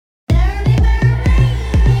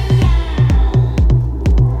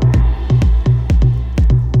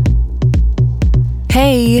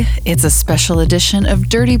everybody. It's a special edition of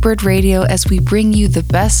Dirty Bird Radio as we bring you the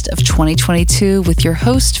best of 2022 with your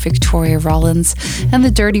host, Victoria Rollins, and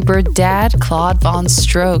the Dirty Bird dad, Claude Von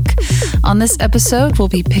Stroke. On this episode, we'll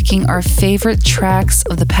be picking our favorite tracks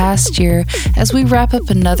of the past year as we wrap up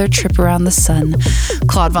another trip around the sun.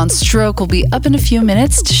 Claude Von Stroke will be up in a few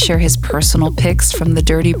minutes to share his personal picks from the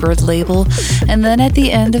Dirty Bird label, and then at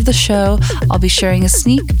the end of the show, I'll be sharing a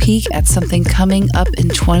sneak peek at something coming up in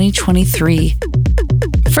 2023.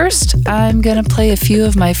 First, I'm gonna play a few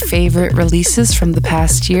of my favorite releases from the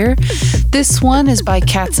past year. This one is by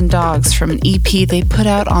Cats and Dogs from an EP they put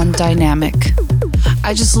out on Dynamic.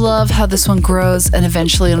 I just love how this one grows and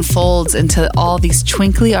eventually unfolds into all these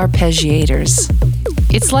twinkly arpeggiators.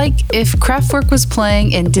 It's like if Kraftwerk was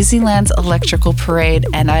playing in Disneyland's Electrical Parade,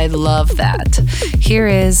 and I love that. Here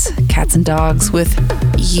is Cats and Dogs with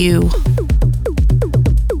You.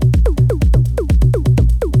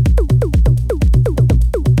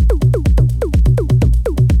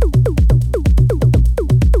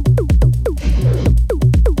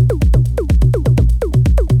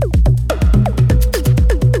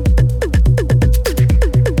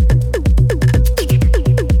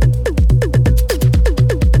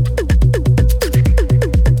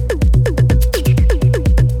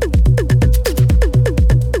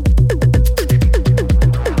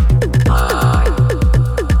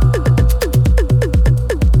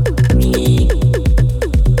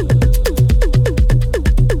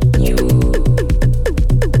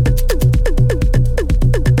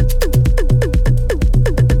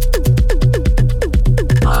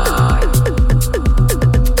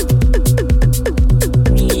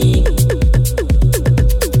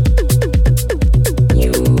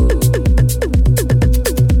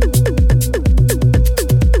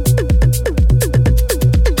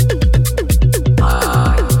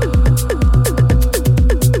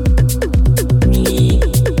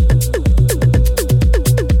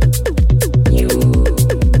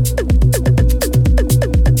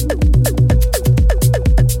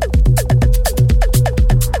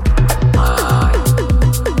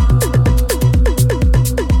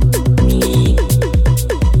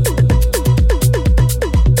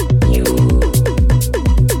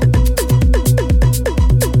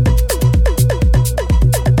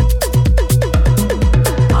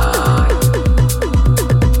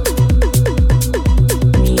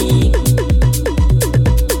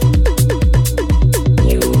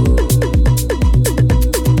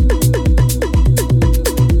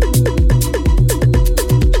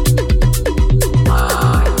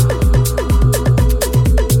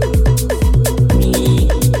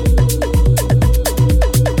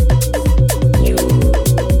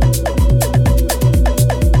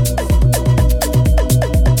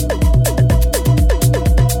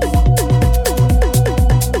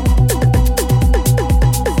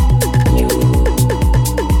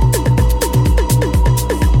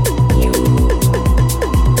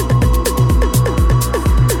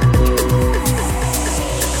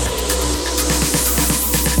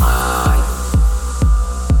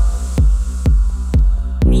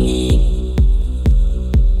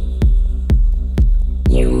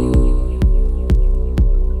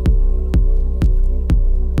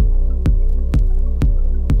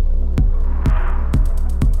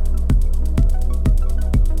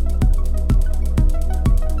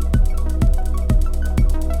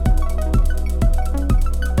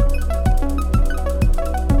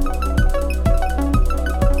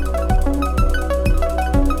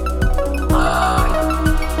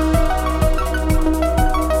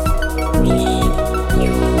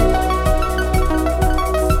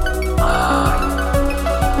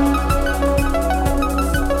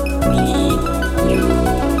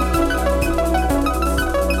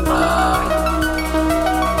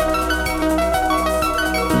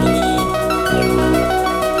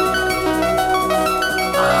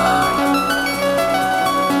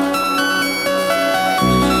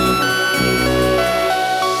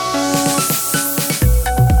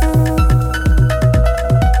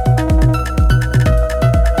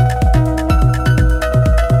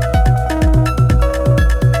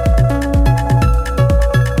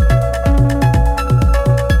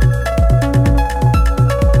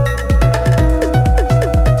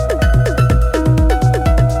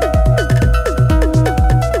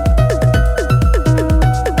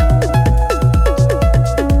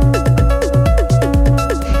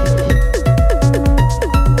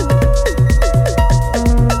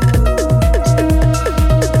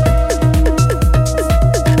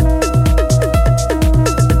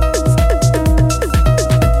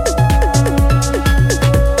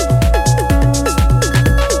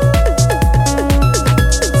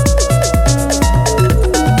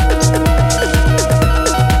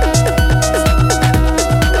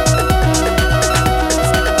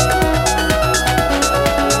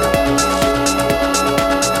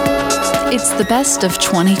 It's the best of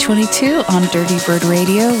 2022 on Dirty Bird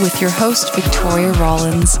Radio with your host, Victoria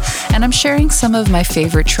Rollins, and I'm sharing some of my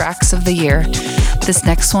favorite tracks of the year. This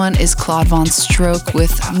next one is Claude VonStroke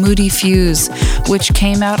with Moody Fuse, which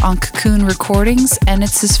came out on Cocoon Recordings, and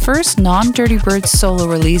it's his first non-Dirty Bird solo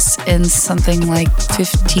release in something like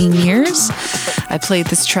 15 years. I played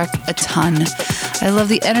this track a ton. I love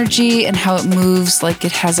the energy and how it moves like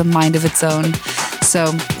it has a mind of its own.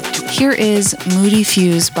 So here is Moody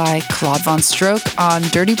Fuse by Claude VonStroke on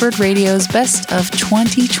Dirty Bird Radio's Best of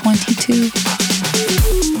 2022.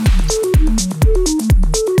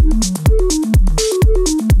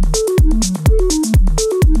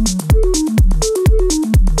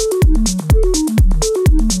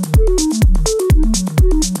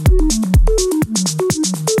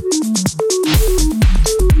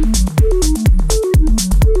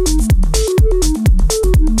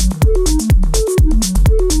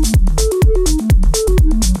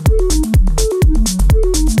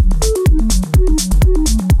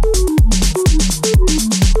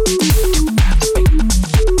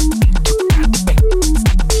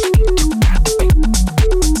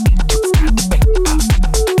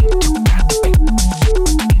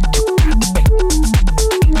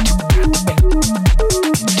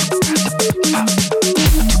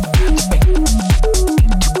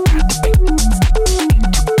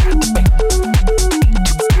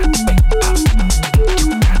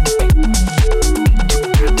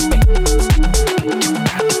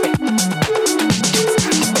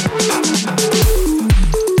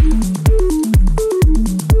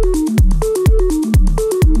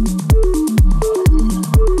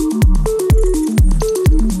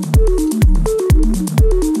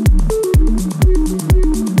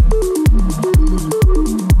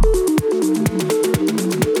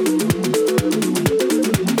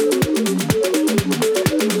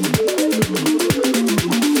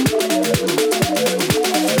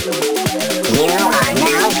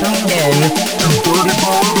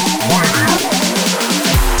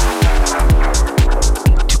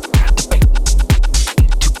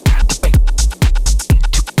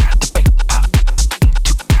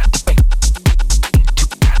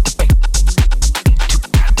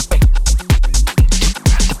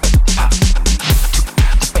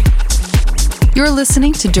 You're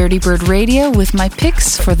listening to Dirty Bird Radio with my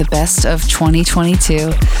picks for the best of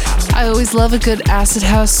 2022. I always love a good acid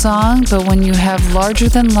house song, but when you have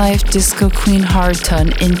larger-than-life disco queen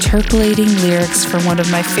Hardton interpolating lyrics from one of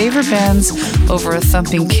my favorite bands over a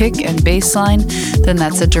thumping kick and bass line, then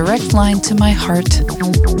that's a direct line to my heart.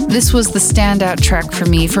 This was the standout track for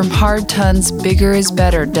me from Hardton's Bigger is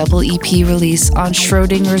Better double EP release on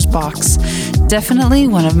Schrodinger's Box. Definitely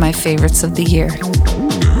one of my favorites of the year.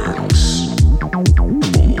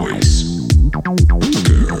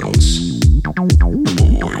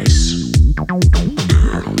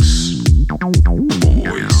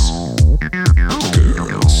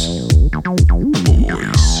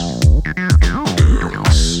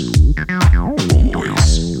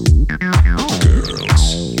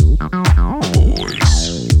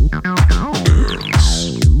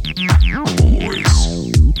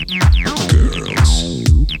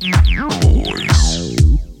 Boys.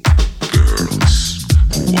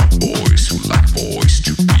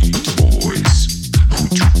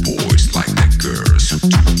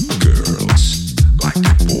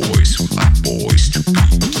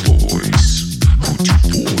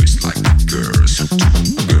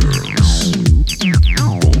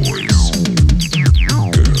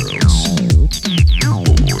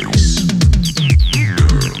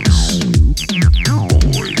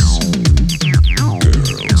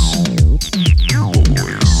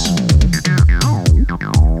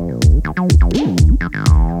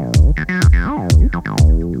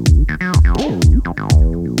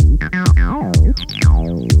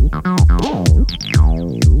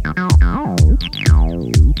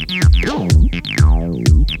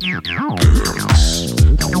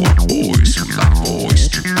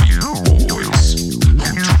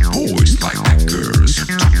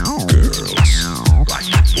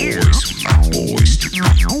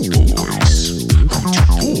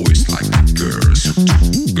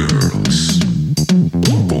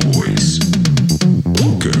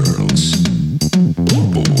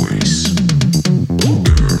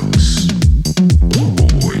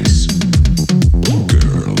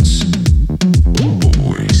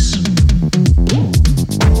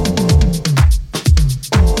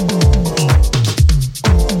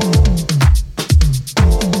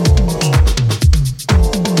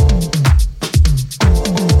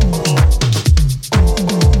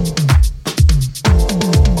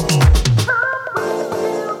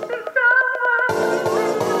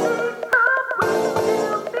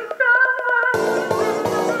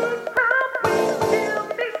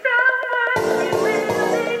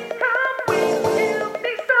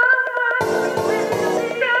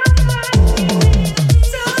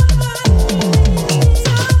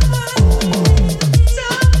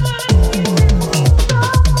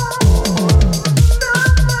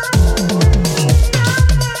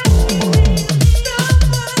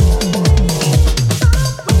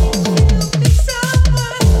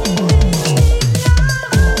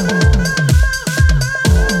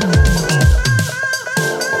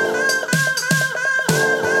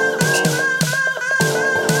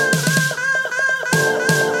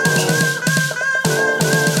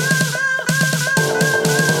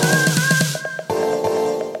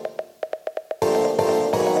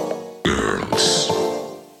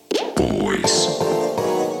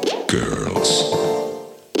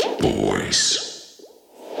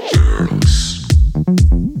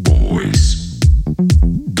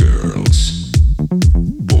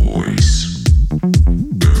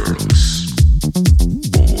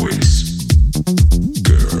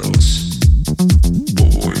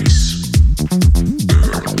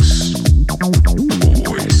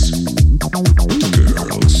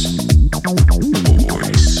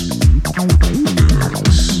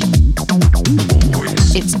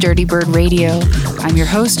 Dirty Bird Radio. I'm your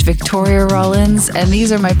host, Victoria Rollins, and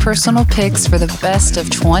these are my personal picks for the best of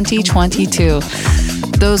 2022.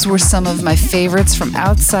 Those were some of my favorites from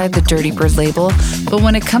outside the Dirty Bird label, but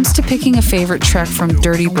when it comes to picking a favorite track from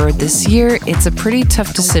Dirty Bird this year, it's a pretty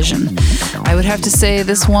tough decision. I would have to say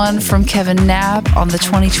this one from Kevin Knapp on the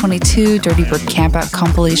 2022 Dirty Bird Campout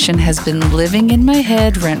compilation has been living in my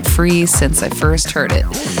head rent-free since I first heard it.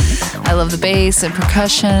 I love the bass and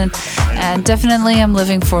percussion, and definitely I'm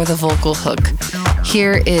living for the vocal hook.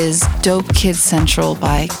 Here is Dope Kid Central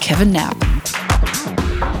by Kevin Knapp.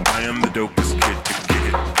 I am the dopest kid to kick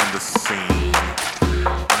it in the scene.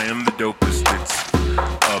 I am the dopest, it's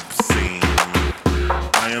obscene.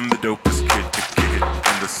 I am the dopest kid to kick it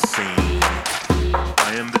in the scene.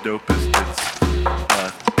 I am the dopest, it's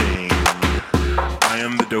a thing. I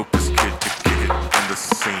am the dopest kid to kick it in the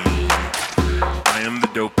scene. I am the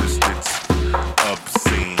dopest, it's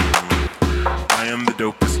obscene. I am the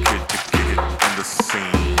dopest kid to kick it in the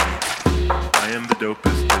scene. I am the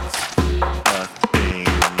dopest, it's a thing.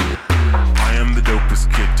 I am the dopest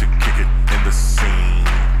kid to kick it in the scene.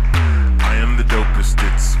 I am the dopest,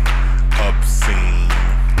 it's obscene.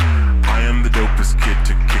 I am the dopest kid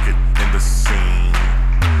to kick it in the scene.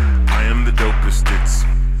 I am the dopest, it's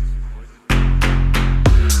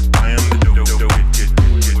I am the dopest kid.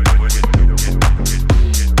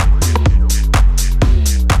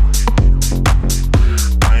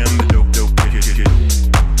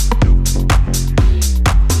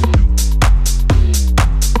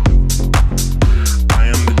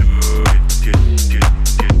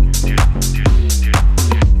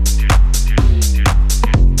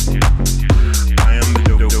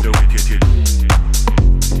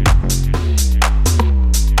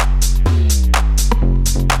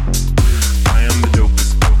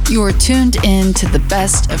 You're tuned in to the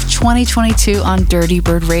best of 2022 on Dirty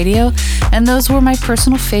Bird Radio, and those were my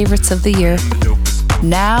personal favorites of the year.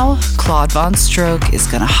 Now, Claude Von Stroke is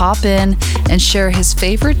going to hop in and share his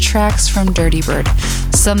favorite tracks from Dirty Bird,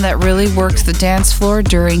 some that really worked the dance floor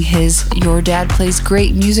during his Your Dad Plays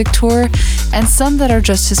Great music tour, and some that are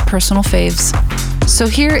just his personal faves. So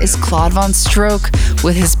here is Claude Von Stroke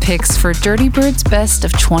with his picks for Dirty Bird's best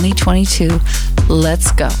of 2022.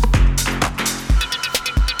 Let's go.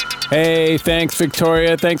 Hey, thanks,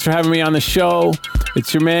 Victoria. Thanks for having me on the show.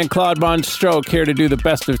 It's your man, Claude Von Stroke, here to do the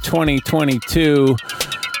best of 2022.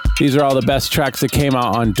 These are all the best tracks that came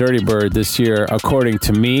out on Dirty Bird this year, according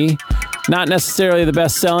to me. Not necessarily the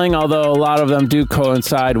best-selling, although a lot of them do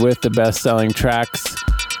coincide with the best-selling tracks.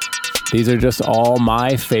 These are just all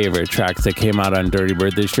my favorite tracks that came out on Dirty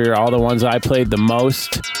Bird this year, all the ones I played the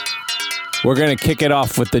most. We're going to kick it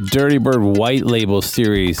off with the Dirty Bird White Label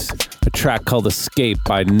series, a track called Escape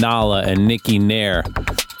by Nala and Nikki Nair,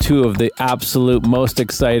 two of the absolute most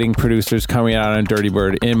exciting producers coming out on Dirty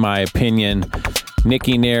Bird, in my opinion.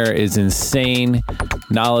 Nikki Nair is insane.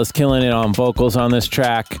 Nala's killing it on vocals on this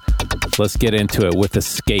track. Let's get into it with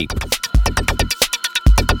Escape.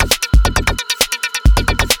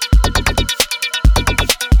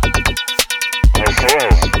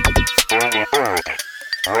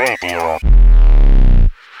 Radio.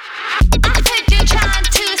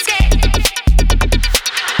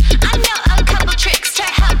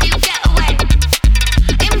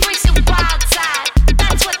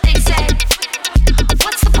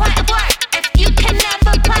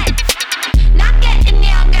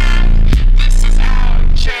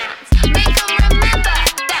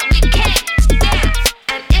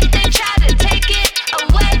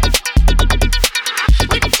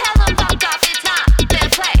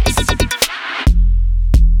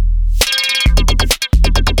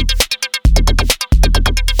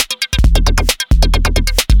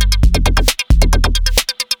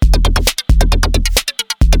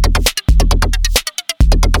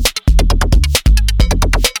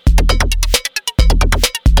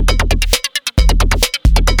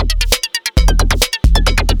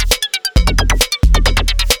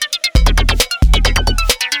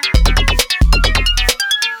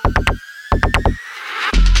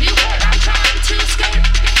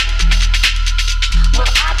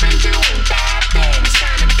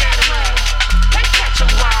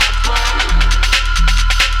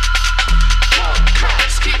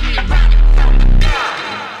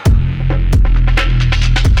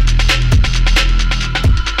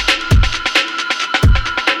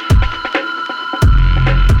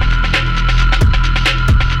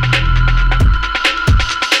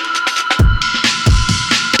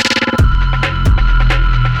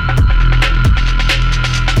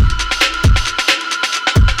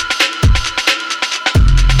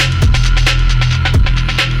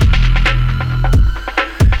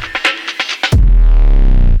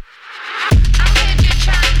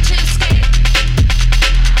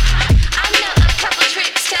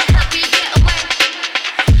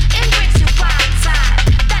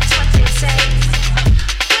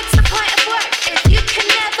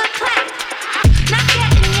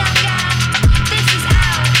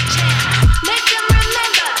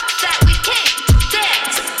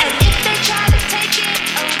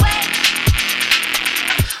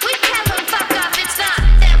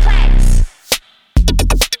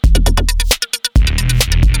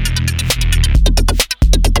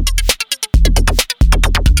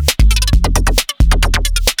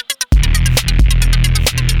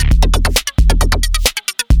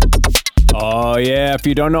 yeah, if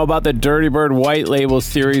you don't know about the Dirty Bird White Label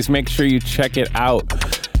series, make sure you check it out.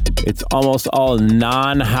 It's almost all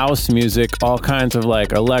non-house music, all kinds of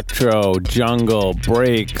like electro, jungle,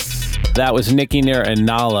 breaks. That was Nicky Nair and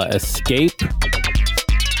Nala, Escape.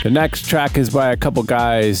 The next track is by a couple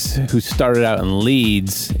guys who started out in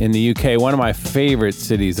Leeds in the UK. One of my favorite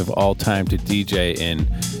cities of all time to DJ in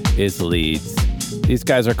is Leeds. These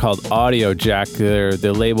guys are called Audio Jack. They're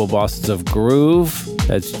the label bosses of Groove.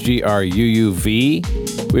 That's Gruuv.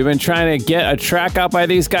 We've been trying to get a track out by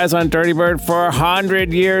these guys on Dirty Bird for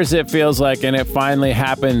 100 years, it feels like, and it finally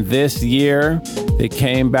happened this year. They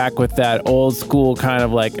came back with that old school kind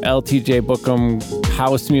of like LTJ Bookham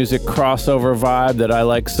house music crossover vibe that I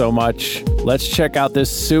like so much. Let's check out this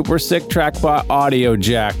super sick track by Audio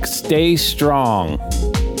Jack, Stay Strong.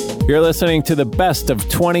 You're listening to the best of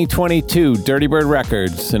 2022 Dirty Bird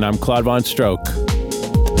Records, and I'm Claude Von Stroke.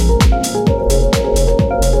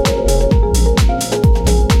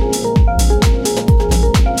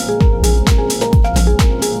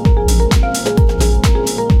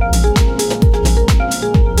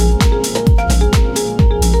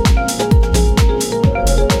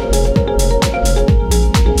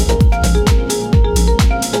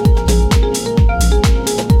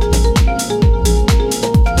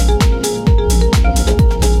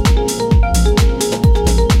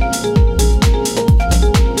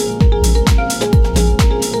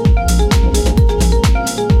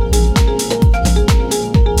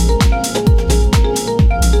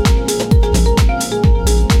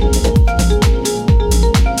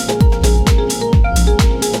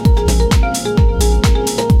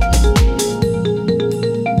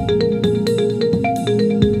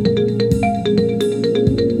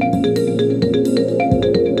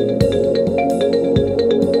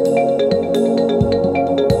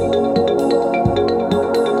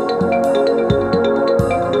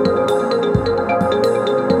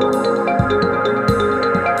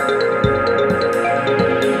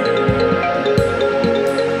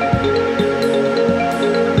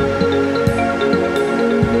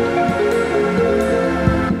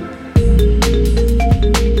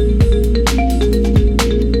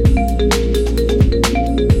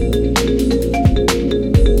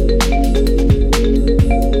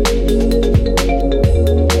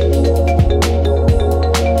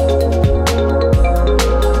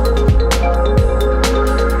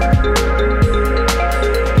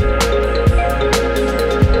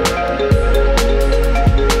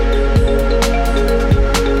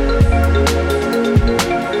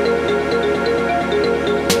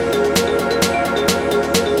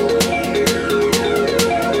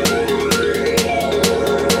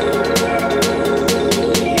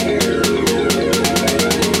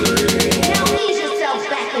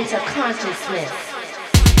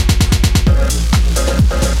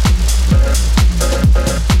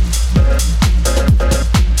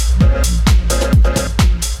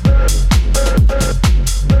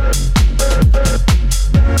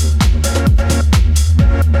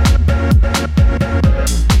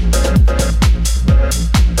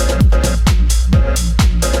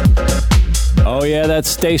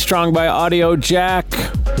 Stay Strong by Audio Jack.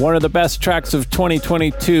 One of the best tracks of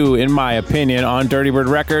 2022, in my opinion, on Dirty Bird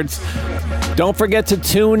Records. Don't forget to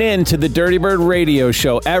tune in to the Dirty Bird Radio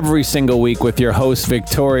Show every single week with your host,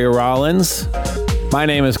 Victoria Rollins. My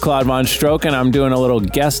name is Claude Von Stroke, and I'm doing a little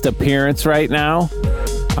guest appearance right now.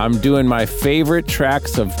 I'm doing my favorite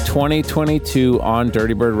tracks of 2022 on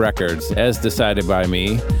Dirty Bird Records, as decided by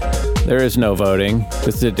me. There is no voting.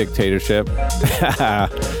 This is a dictatorship.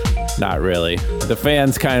 Not really. The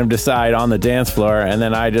fans kind of decide on the dance floor, and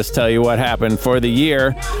then I just tell you what happened for the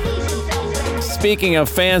year. Speaking of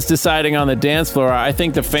fans deciding on the dance floor, I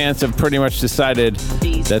think the fans have pretty much decided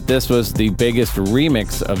that this was the biggest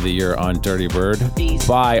remix of the year on Dirty Bird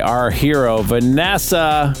by our hero,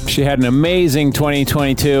 Vanessa. She had an amazing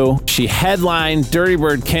 2022. She headlined Dirty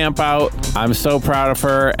Bird Camp Out. I'm so proud of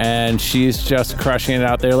her, and she's just crushing it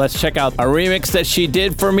out there. Let's check out a remix that she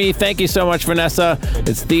did for me. Thank you so much, Vanessa.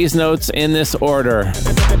 It's these notes in this order.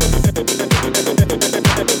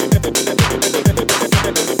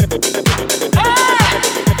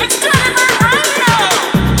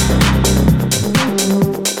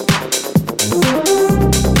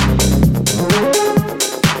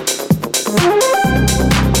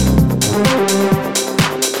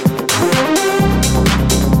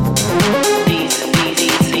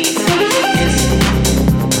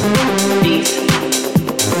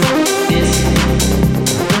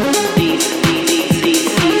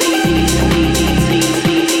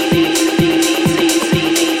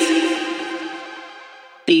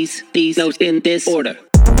 These notes in this order.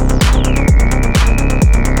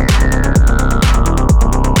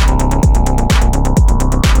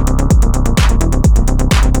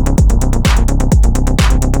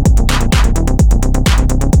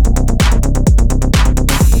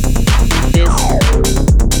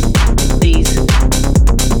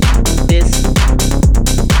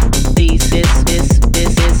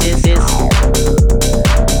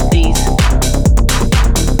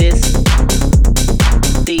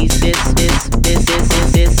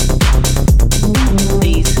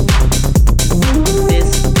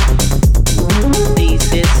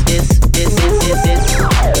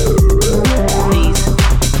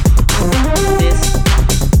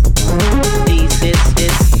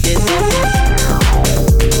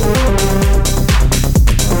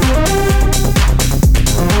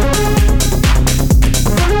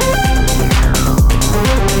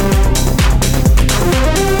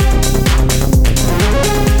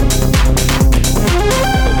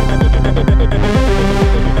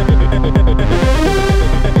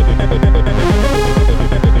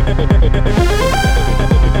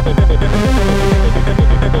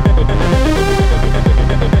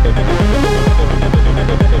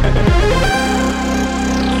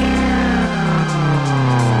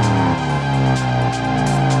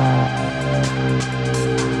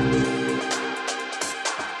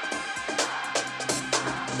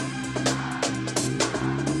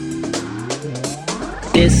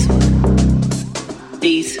 this,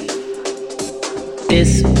 these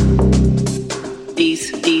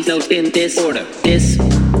notes in this order. This,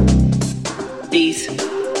 these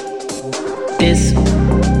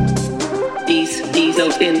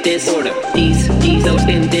notes in this order. These notes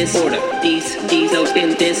in this order. These notes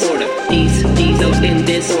in this order. These notes in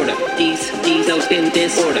this order. These notes in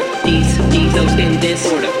this order. These notes in this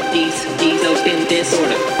order. These notes in this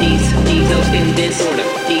order. These notes in this order.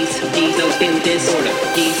 These notes in this order.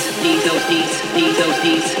 These notes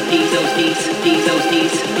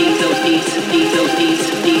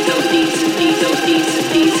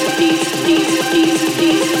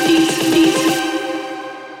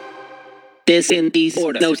this in these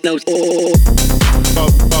order. Notes.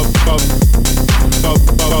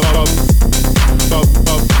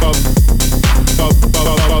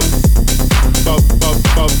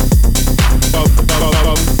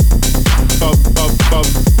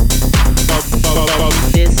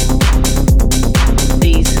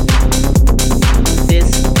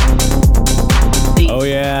 Oh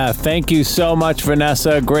yeah, thank you so much,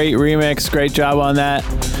 Vanessa. Great remix, great job on that.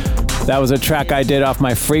 That was a track I did off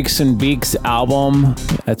my Freaks and Beaks album.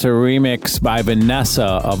 That's a remix by Vanessa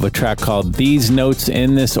of a track called These Notes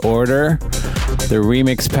in This Order. The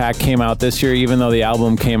remix pack came out this year, even though the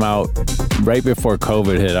album came out right before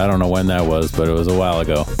COVID hit. I don't know when that was, but it was a while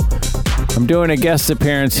ago. I'm doing a guest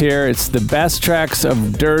appearance here. It's the best tracks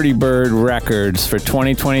of Dirty Bird Records for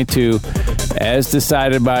 2022, as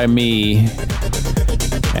decided by me,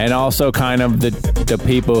 and also kind of the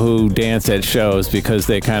people who dance at shows, because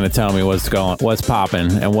they kind of tell me what's popping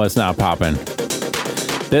and what's not popping.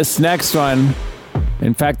 This next one,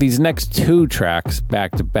 in fact, these next two tracks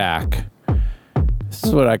back to back, this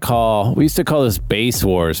is what we used to call this bass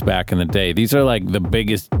wars back in the day. These are like the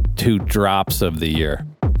biggest two drops of the year.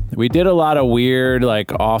 We did a lot of weird,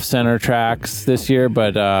 like, off-center tracks this year,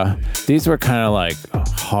 but these were kind of like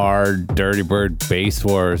hard Dirty Bird bass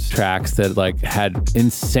wars tracks that, like, had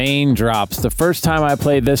insane drops. The first time I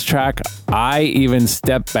played this track, I even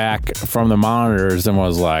stepped back from the monitors and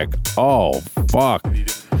was like, oh, fuck.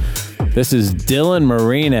 This is Dylan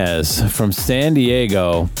Martinez from San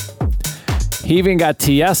Diego. He even got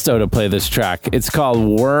Tiesto to play this track. It's called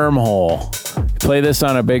Wormhole. Play this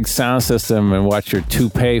on a big sound system and watch your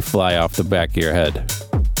toupee fly off the back of your head.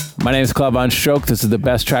 My name is Claude Von Stroke. This is the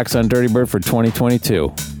best tracks on Dirty Bird for 2022.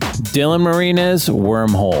 Dylan Martinez,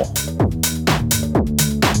 Wormhole.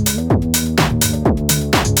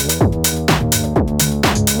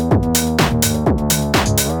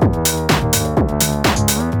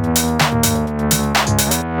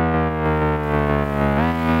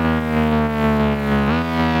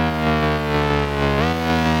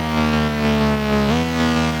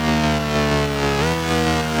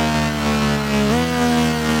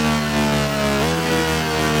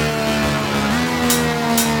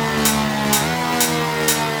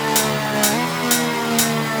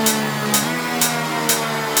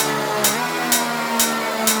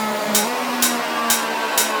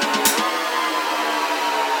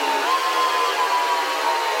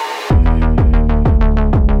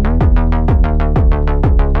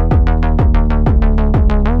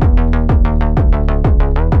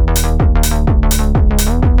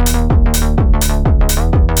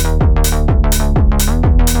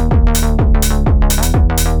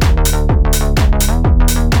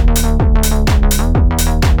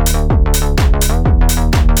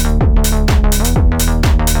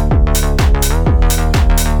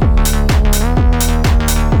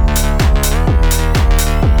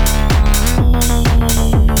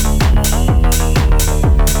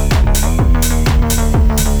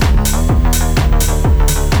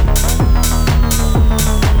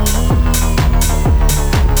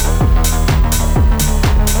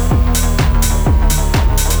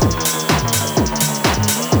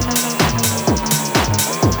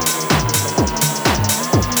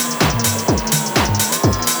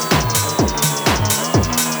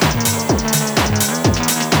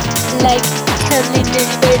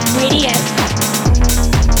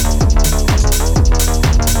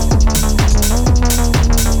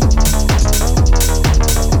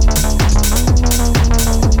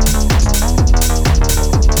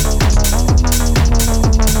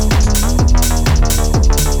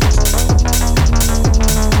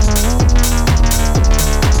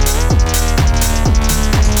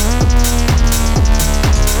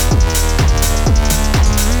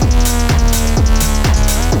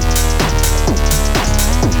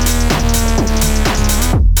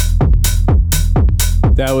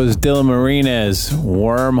 That was Dylan Martinez,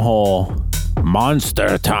 Wormhole.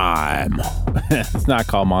 Monster Time. It's not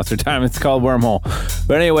called Monster Time, it's called Wormhole.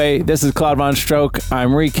 But anyway, this is Claude Von Stroke.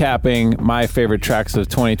 I'm recapping my favorite tracks of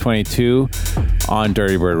 2022 on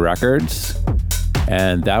Dirty Bird Records.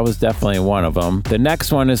 And that was definitely one of them. The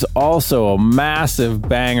next one is also a massive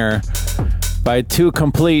banger by two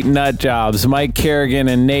complete nut jobs, Mike Kerrigan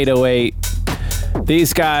and Nate 08.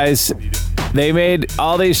 These guys, they made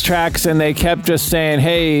all these tracks and they kept just saying,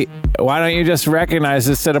 hey, why don't you just recognize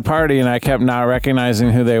this at a party? And I kept not recognizing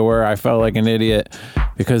who they were. I felt like an idiot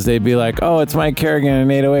because they'd be like, oh, it's Mike Kerrigan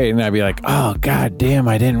and 808. And I'd be like, oh, god damn,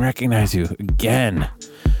 I didn't recognize you again.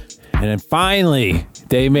 And then finally,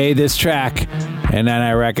 they made this track, and then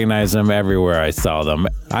I recognized them everywhere I saw them.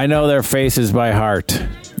 I know their faces by heart.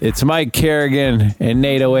 It's Mike Kerrigan and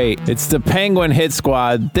Nate 08. It's the Penguin Hit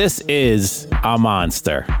Squad. This is a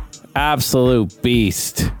monster. Absolute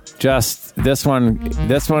beast. Just this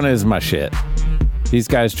one is my shit. These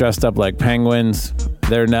guys dressed up like penguins.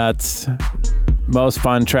 They're nuts. Most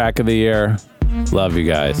fun track of the year. Love you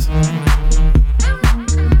guys.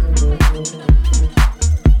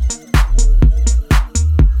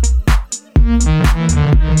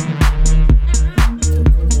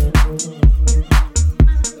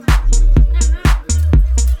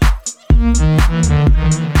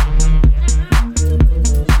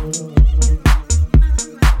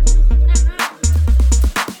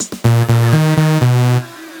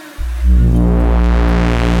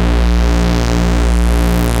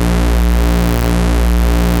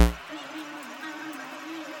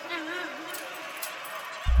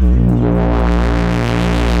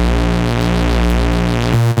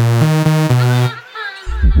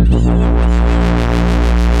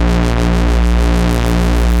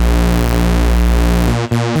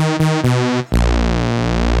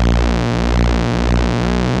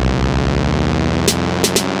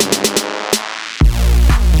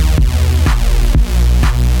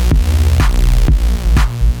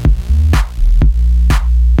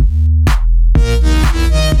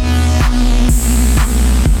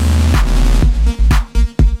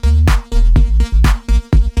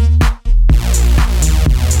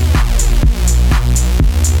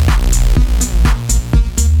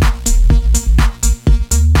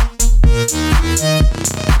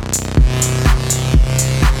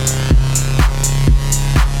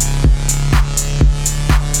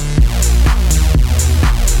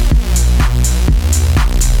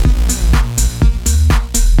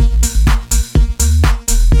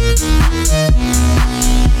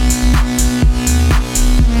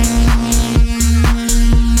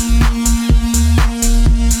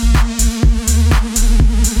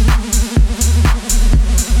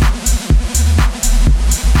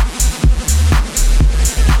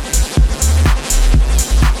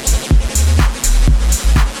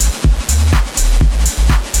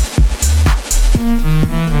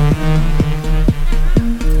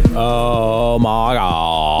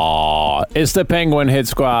 It's the Penguin Hit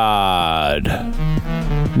Squad.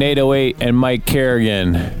 Nate 08 and Mike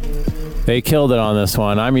Kerrigan. They killed it on this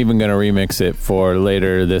one. I'm even going to remix it for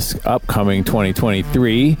later this upcoming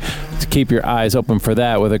 2023. So keep your eyes open for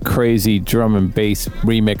that with a crazy drum and bass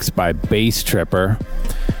remix by Bass Tripper.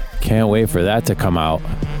 Can't wait for that to come out.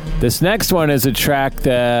 This next one is a track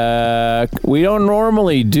that we don't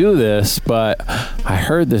normally do this, but I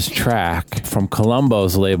heard this track from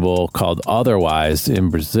Colombo's label called Otherwise in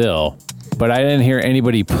Brazil. But I didn't hear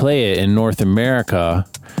anybody play it in North America,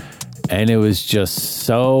 and it was just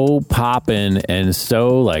so poppin' and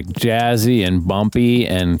so like jazzy and bumpy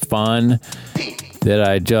and fun that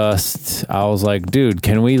I was like, dude,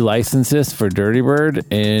 can we license this for Dirty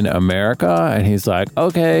Bird in America? And he's like,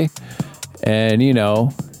 okay. And you know,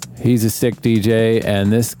 he's a sick DJ,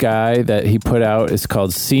 and this guy that he put out is called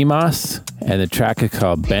Simas, and the track is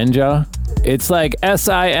called Benja. It's like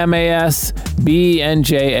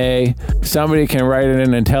SIMASBENJA. Somebody can write it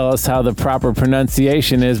in and tell us how the proper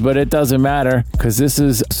pronunciation is, but it doesn't matter because this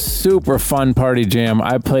is super fun party jam.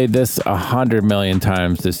 I played this 100 million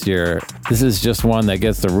times this year. This is just one that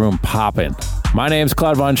gets the room popping. My name's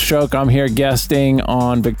Claude Von Stroke. I'm here guesting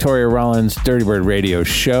on Victoria Rollins' Dirty Bird Radio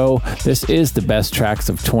show. This is the best tracks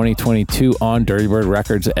of 2022 on Dirty Bird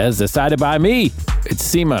Records as decided by me. It's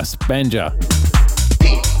Simas, Benja.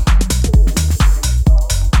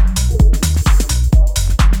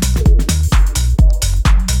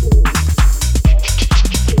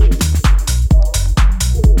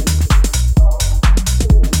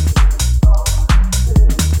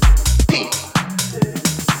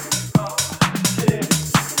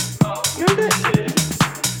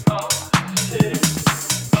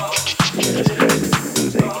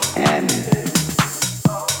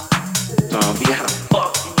 We had a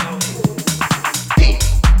fuck.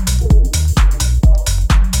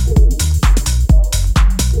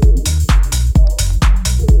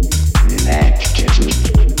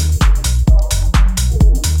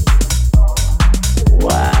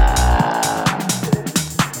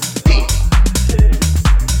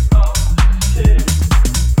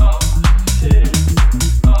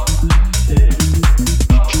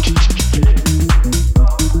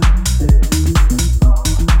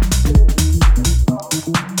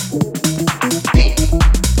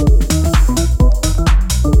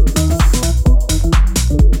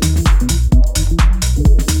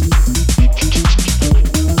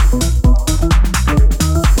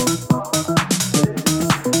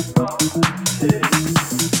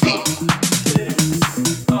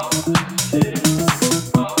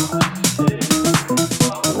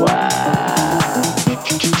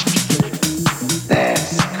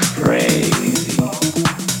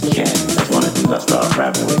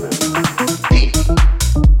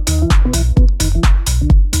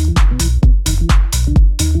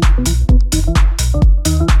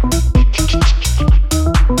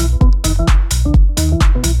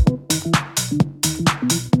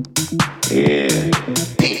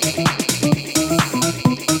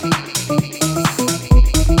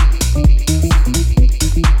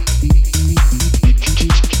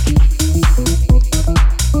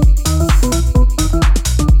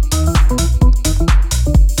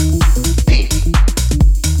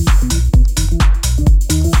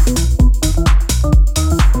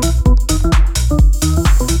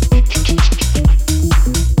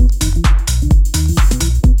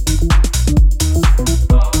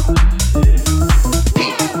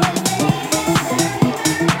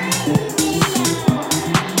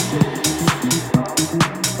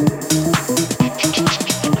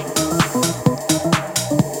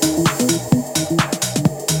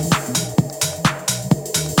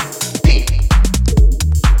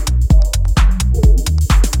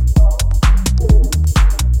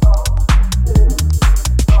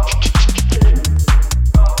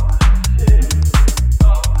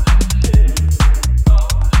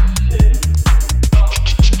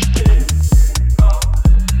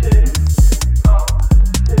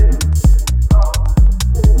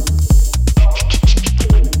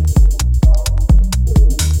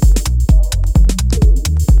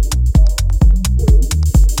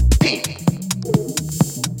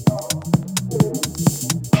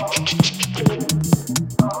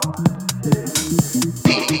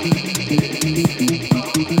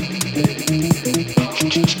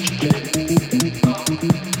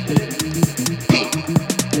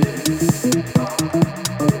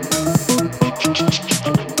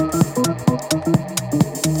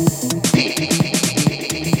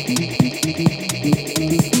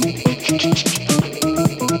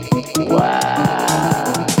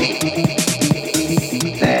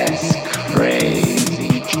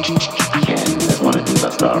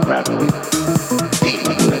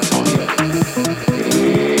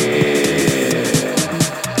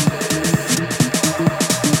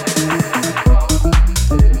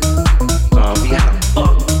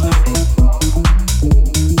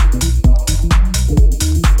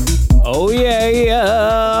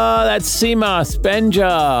 Sima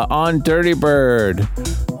Spenja on Dirty Bird.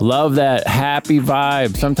 Love that happy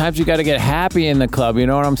vibe. Sometimes you got to get happy in the club, you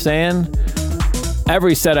know what I'm saying?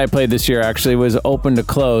 Every set I played this year actually was open to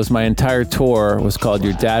close. My entire tour was called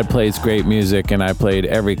Your Dad Plays Great Music, and I played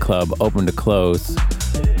every club open to close.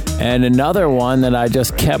 And another one that I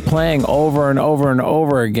just kept playing over and over and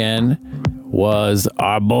over again was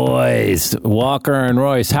our boys, Walker and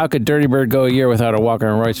Royce. How could Dirty Bird go a year without a Walker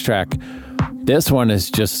and Royce track? This one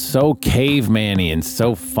is just so caveman-y and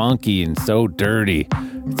so funky and so dirty.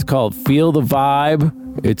 It's called Feel the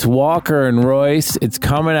Vibe. It's Walker and Royce. It's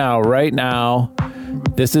coming out right now.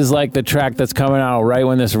 This is like the track that's coming out right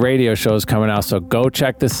when this radio show is coming out. So go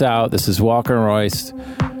check this out. This is Walker and Royce.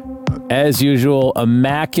 As usual,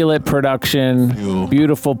 immaculate production,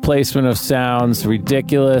 beautiful placement of sounds,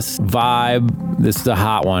 ridiculous vibe. This is a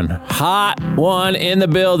hot one. Hot one in the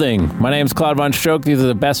building. My name's Claude Von Stroke. These are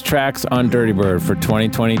the best tracks on Dirty Bird for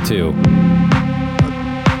 2022.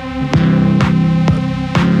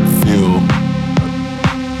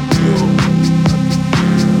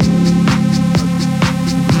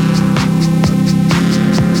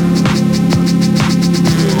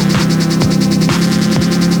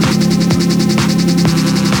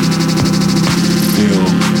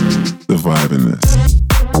 Vibe in this.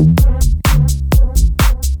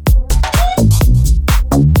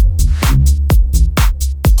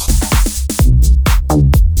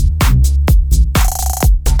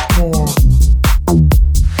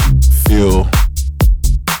 Feel.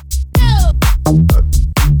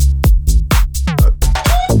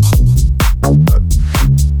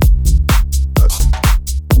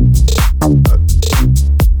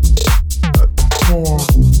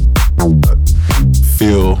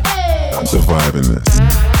 Feel the vibe in this.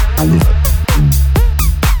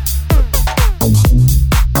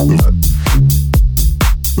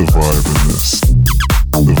 The vibe in this.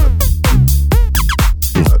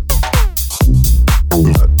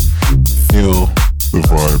 Feel the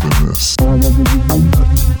vibe in this.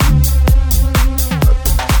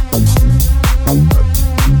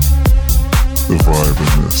 The vibe in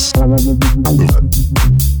this.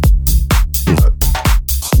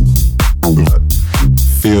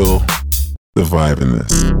 Feel the vibe in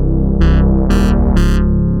this.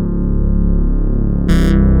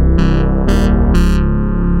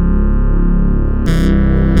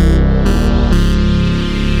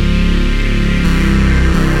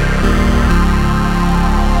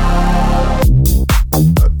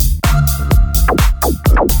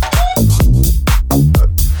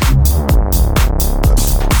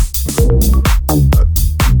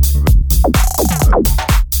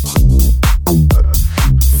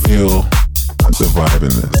 Feel the vibe in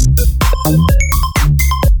this.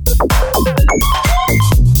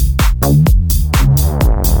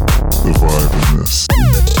 The vibe in this.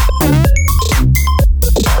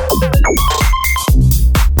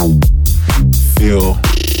 Feel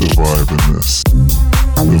the vibe in this.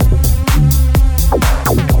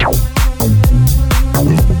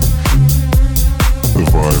 The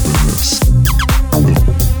vibe in this.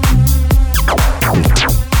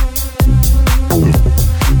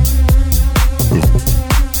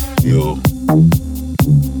 Feel.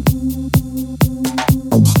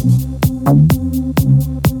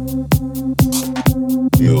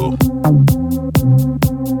 Feel. Feel.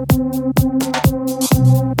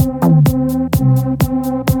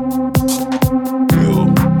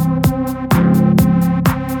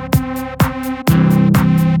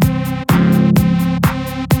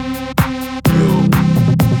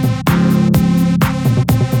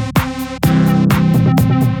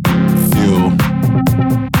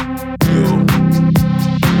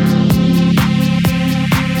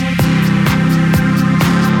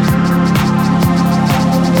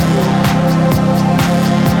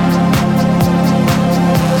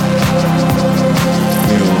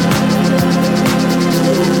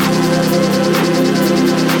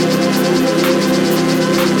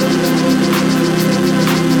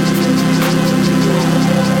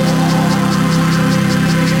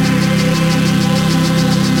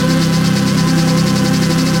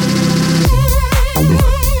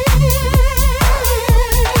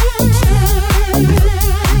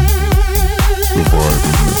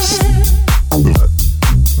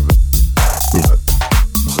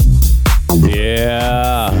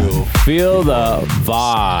 Feel the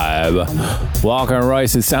vibe. Walker and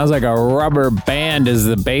Royce, it sounds like a rubber band is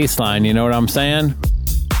the bass line. You know what I'm saying?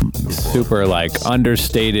 Super like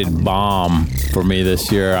understated bomb for me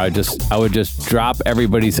this year. I would just drop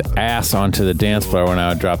everybody's ass onto the dance floor when I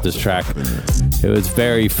would drop this track. It was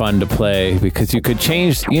very fun to play because you could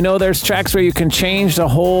change, there's tracks where you can change the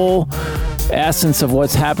whole essence of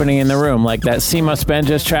what's happening in the room. Like that See Must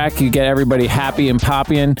Benjas track, you get everybody happy and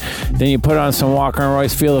popping. Then you put on some Walker and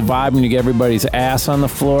Royce, Feel the Vibe, and you get everybody's ass on the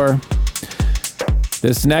floor.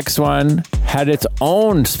 This next one had its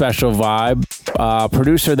own special vibe.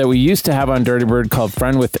 Producer that we used to have on Dirty Bird called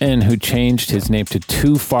Friend Within, who changed his name to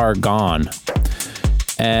Too Far Gone.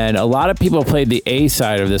 And a lot of people played the A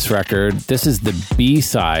side of this record. This is the B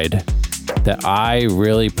side that I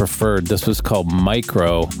really preferred. This was called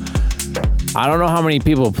Micro. I don't know how many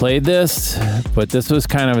people played this, but this was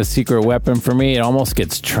kind of a secret weapon for me. It almost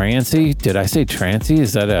gets trancey. Did I say trancey?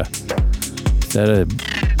 Is that a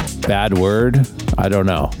bad word? I don't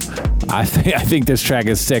know. I think this track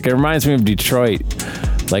is sick. It reminds me of Detroit,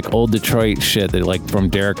 like old Detroit shit, that like from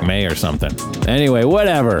Derek May or something. Anyway,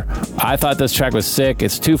 whatever. I thought this track was sick.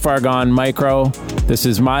 It's Too Far Gone, Micro. This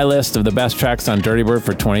is my list of the best tracks on Dirty Bird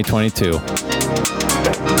for 2022.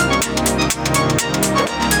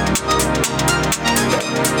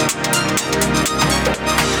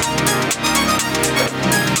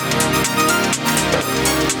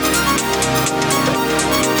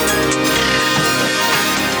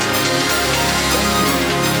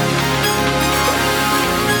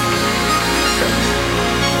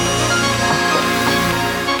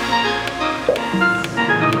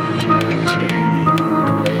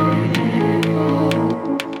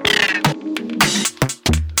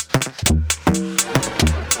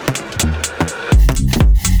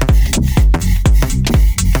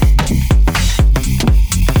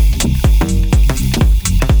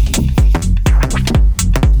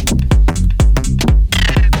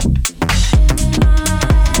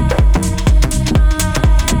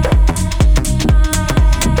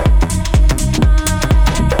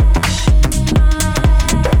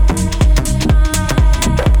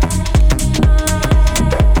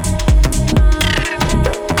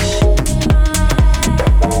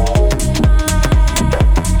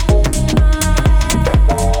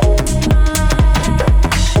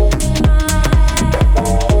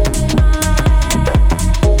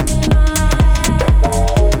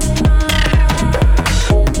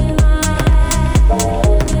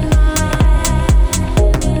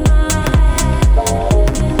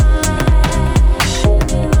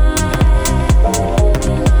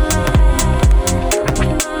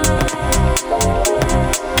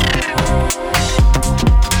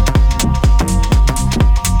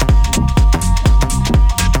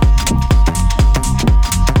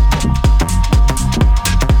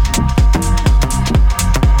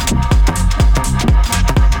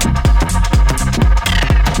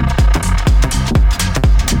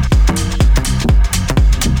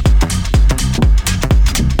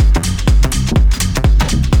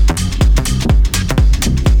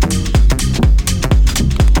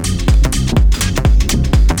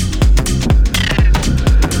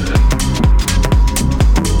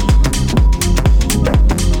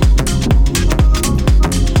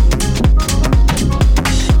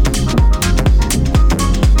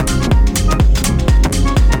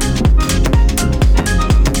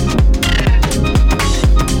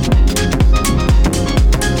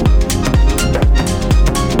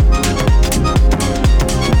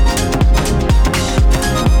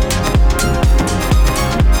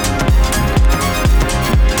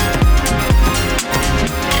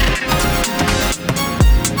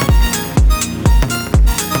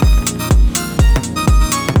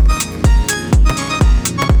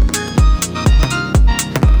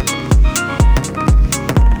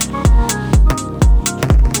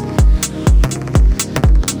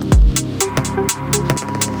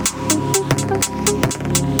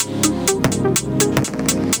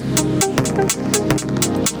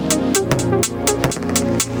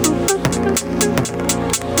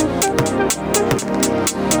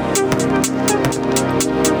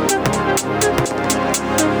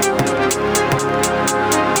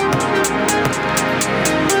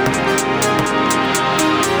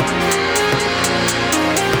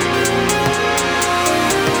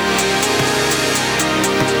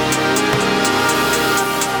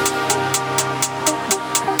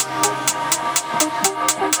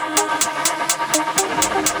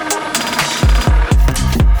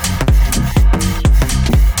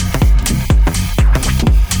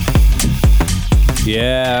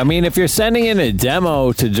 Yeah, I mean, if you're sending in a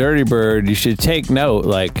demo to Dirty Bird, you should take note.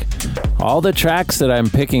 Like, All the tracks that I'm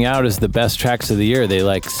picking out as the best tracks of the year, they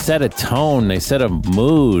like set a tone, they set a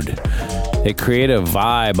mood, they create a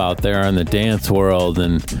vibe out there in the dance world,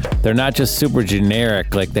 and they're not just super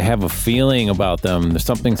generic, like they have a feeling about them. There's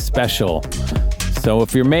something special. So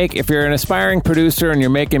if you're an aspiring producer and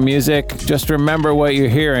you're making music, just remember what you're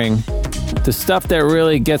hearing. The stuff that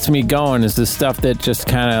really gets me going is the stuff that just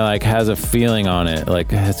kind of like has a feeling on it,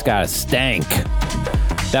 like it's got a stank.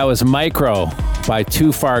 That was Micro by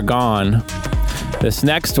Too Far Gone. This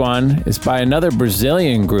next one is by another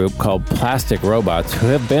Brazilian group called Plastic Robots, who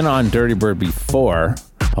have been on Dirty Bird before,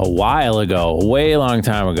 a while ago, a way long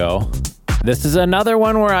time ago. This is another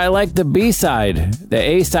one where I like the B-side. The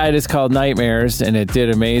A-side is called Nightmares, and it did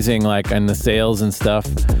amazing like on the sales and stuff.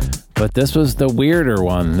 But this was the weirder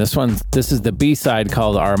one. This is the B-side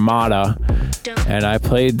called Armada, and I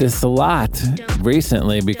played this a lot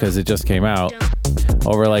recently because it just came out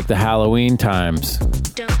over like the Halloween times.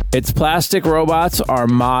 It's Plastic Robots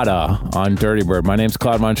Armada on Dirty Bird. My name's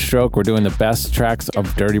Claude Von Stroke. We're doing the best tracks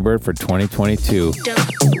of Dirty Bird for 2022.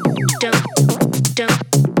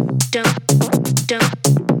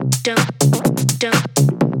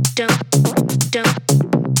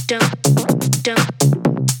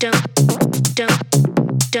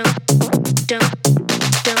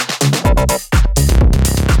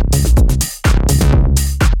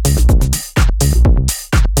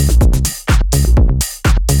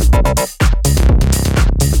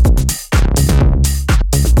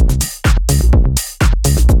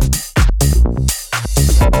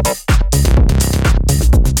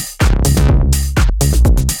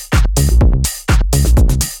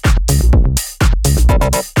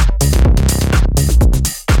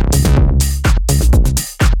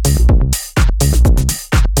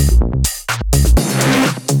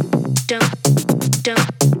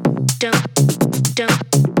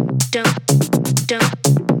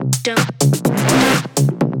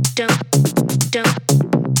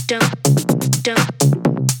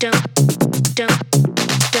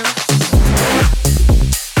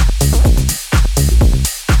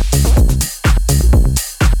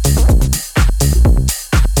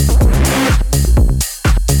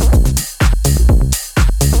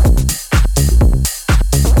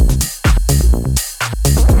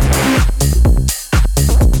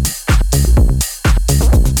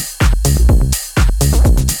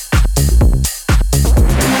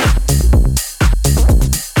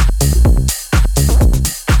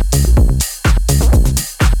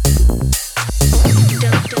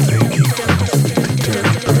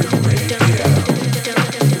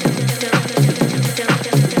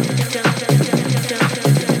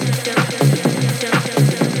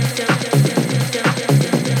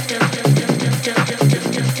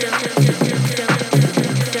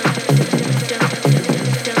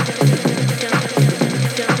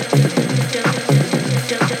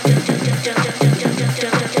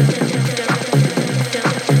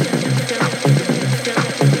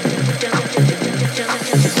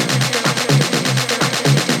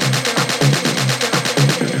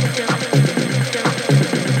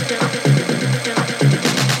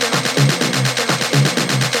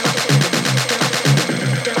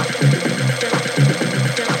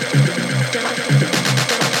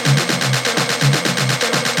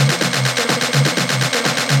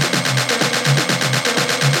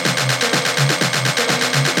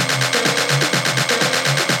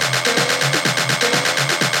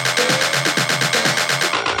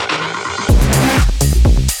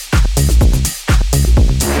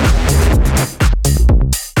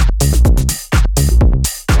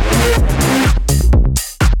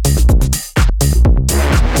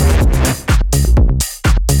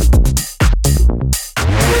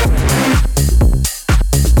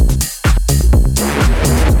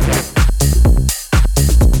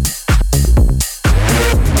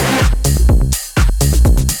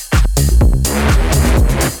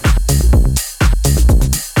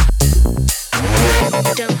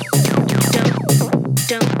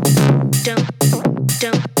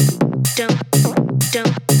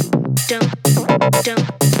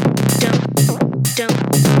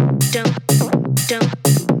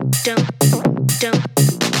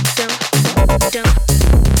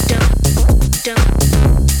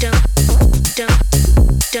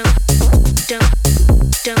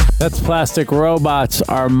 That's Plastic Robots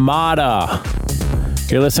Armada.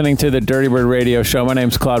 You're listening to the Dirty Bird Radio Show. My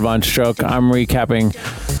name's Claude Von Stroke. I'm recapping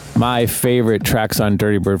my favorite tracks on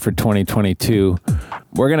Dirty Bird for 2022.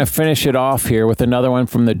 We're going to finish it off here with another one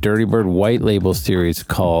from the Dirty Bird White Label series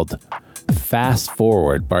called Fast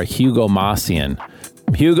Forward by Hugo Mossian.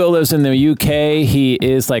 Hugo lives in the UK. He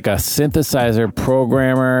is like a synthesizer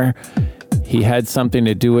programmer. He had something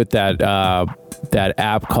to do with that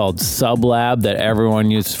app called Sublab that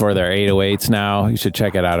everyone uses for their 808s now. You should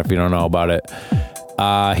check it out if you don't know about it.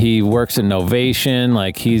 He works in Novation.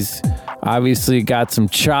 Like, he's obviously got some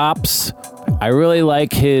chops. I really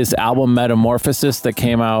like his album Metamorphosis that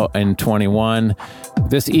came out in 21.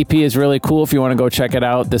 This EP is really cool if you want to go check it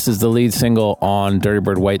out. This is the lead single on Dirty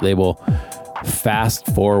Bird White Label, Fast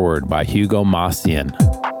Forward by Hugo Massian.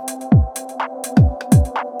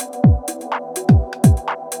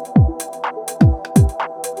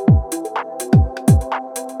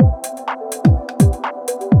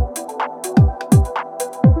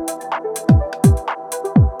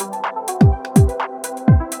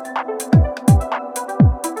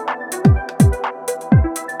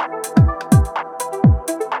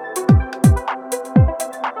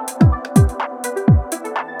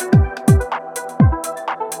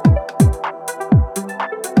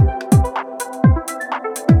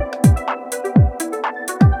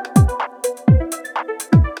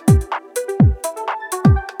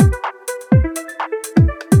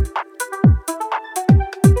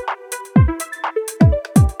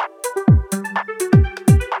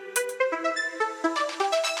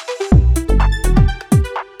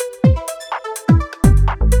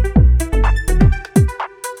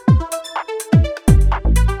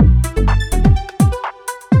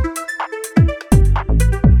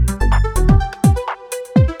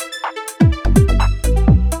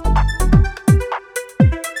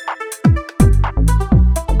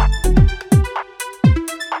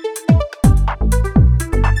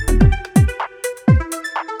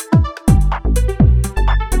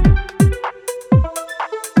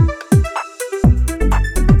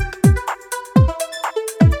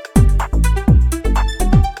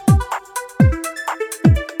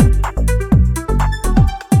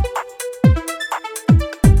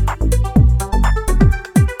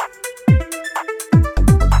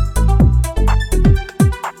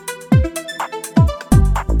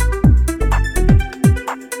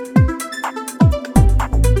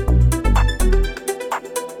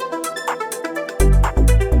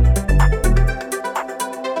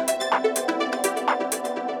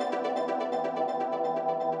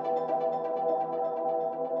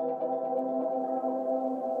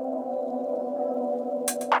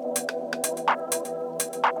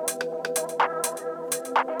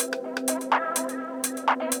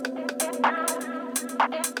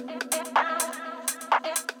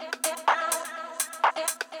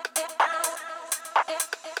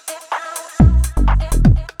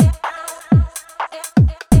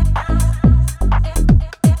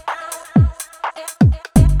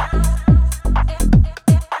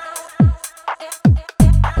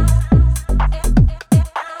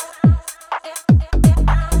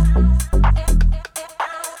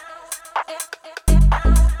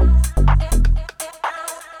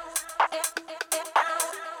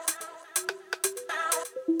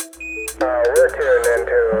 We're tuned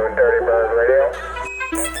into Dirty Bird Radio.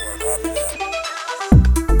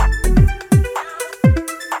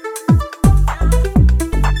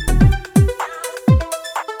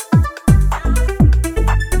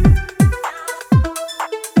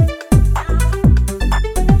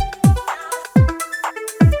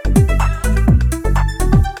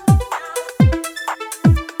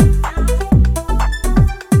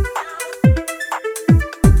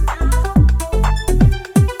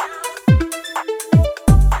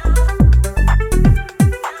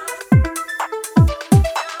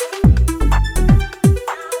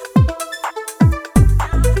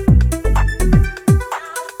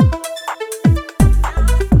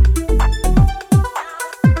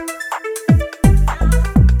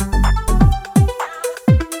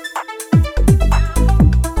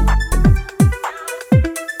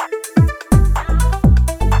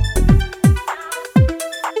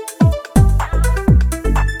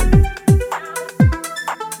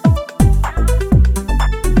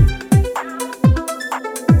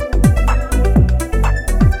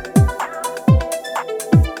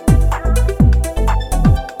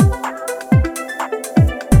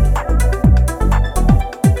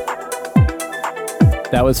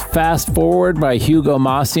 That was Fast Forward by Hugo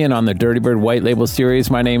Massian on the Dirty Bird White Label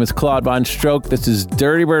series. My name is Claude Von Stroke. This is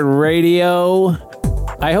Dirty Bird Radio.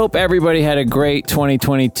 I hope everybody had a great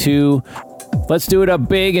 2022. Let's do it up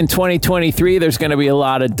big in 2023. There's going to be a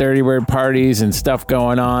lot of Dirty Bird parties and stuff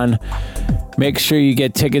going on. Make sure you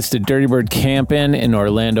get tickets to Dirty Bird Campin' in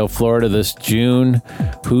Orlando, Florida this June.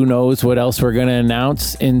 Who knows what else we're going to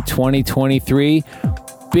announce in 2023.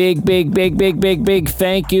 Big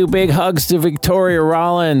thank you. Big hugs to Victoria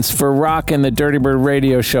Rollins for rocking the Dirty Bird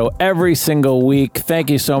Radio show every single week. Thank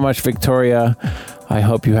you so much, Victoria. I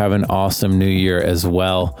hope you have an awesome new year as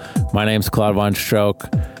well. My name's Claude Von Stroke.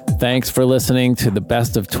 Thanks for listening to the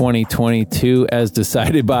best of 2022 as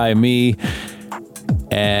decided by me.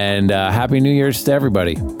 And Happy New Year's to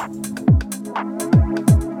everybody.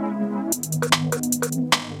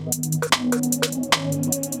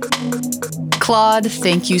 Claude,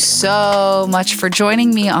 thank you so much for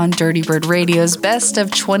joining me on Dirty Bird Radio's Best of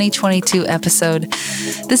 2022 episode.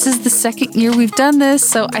 This is the second year we've done this,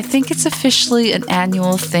 so I think it's officially an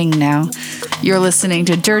annual thing now. You're listening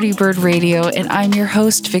to Dirty Bird Radio, and I'm your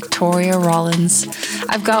host, Victoria Rollins.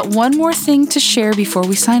 I've got one more thing to share before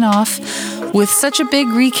we sign off. With such a big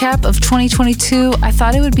recap of 2022, I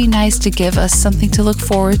thought it would be nice to give us something to look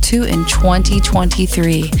forward to in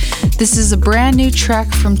 2023. This is a brand new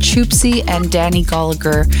track from Choopsy and Danny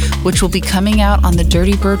Gallagher, which will be coming out on the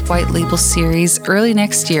Dirty Bird White Label series early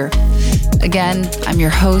next year. Again, I'm your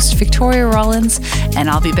host, Victoria Rollins, and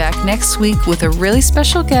I'll be back next week with a really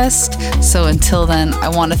special guest. So until then, I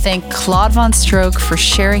want to thank Claude Von Stroke for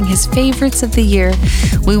sharing his favorites of the year.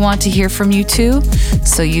 We want to hear from you too,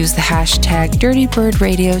 so use the hashtag Dirty Bird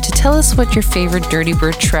Radio to tell us what your favorite Dirty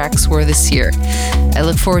Bird tracks were this year. I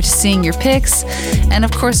look forward to seeing your pics, and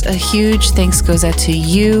of course, a huge thanks goes out to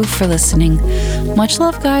you for listening. Much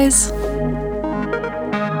love, guys.